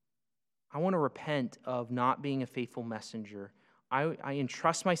 I want to repent of not being a faithful messenger. I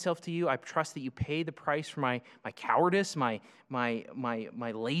entrust myself to you. I trust that you pay the price for my cowardice, my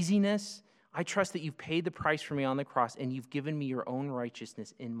laziness. I trust that you've paid the price for me on the cross, and you've given me your own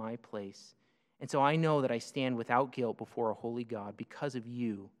righteousness in my place. And so I know that I stand without guilt before a holy God because of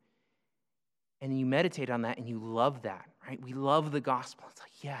you. And you meditate on that, and you love that, right? We love the gospel. It's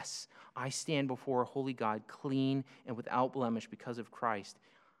like, yes, I stand before a holy God, clean and without blemish because of Christ.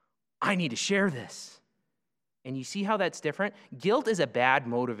 I need to share this. And you see how that's different? Guilt is a bad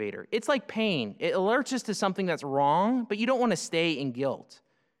motivator. It's like pain. It alerts us to something that's wrong, but you don't want to stay in guilt.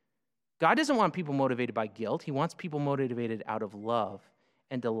 God doesn't want people motivated by guilt. He wants people motivated out of love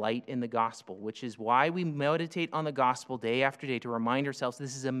and delight in the gospel, which is why we meditate on the gospel day after day to remind ourselves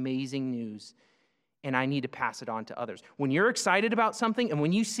this is amazing news, and I need to pass it on to others. When you're excited about something and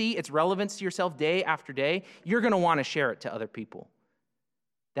when you see its relevance to yourself day after day, you're going to want to share it to other people.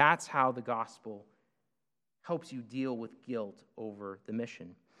 That's how the gospel helps you deal with guilt over the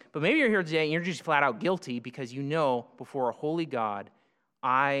mission. But maybe you're here today and you're just flat out guilty because you know before a holy God,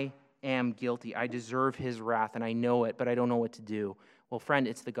 I am guilty. I deserve his wrath and I know it, but I don't know what to do. Well, friend,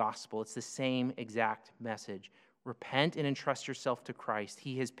 it's the gospel. It's the same exact message. Repent and entrust yourself to Christ.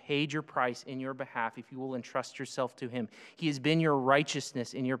 He has paid your price in your behalf if you will entrust yourself to him. He has been your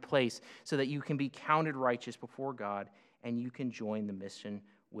righteousness in your place so that you can be counted righteous before God and you can join the mission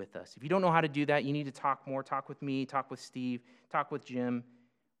with us. If you don't know how to do that, you need to talk more. Talk with me, talk with Steve, talk with Jim.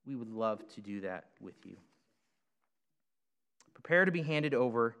 We would love to do that with you. Prepare to be handed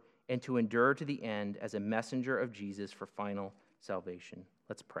over and to endure to the end as a messenger of Jesus for final salvation.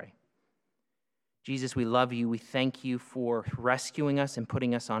 Let's pray. Jesus, we love you. We thank you for rescuing us and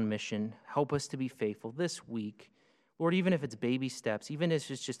putting us on mission. Help us to be faithful this week. Lord, even if it's baby steps, even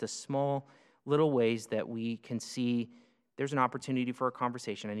if it's just a small little ways that we can see there's an opportunity for a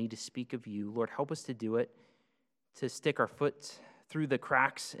conversation. I need to speak of you. Lord, help us to do it, to stick our foot through the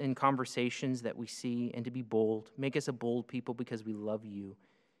cracks in conversations that we see and to be bold. Make us a bold people because we love you.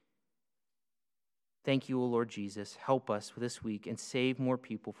 Thank you, O Lord Jesus. Help us this week and save more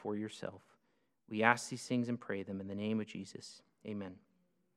people for yourself. We ask these things and pray them in the name of Jesus. Amen.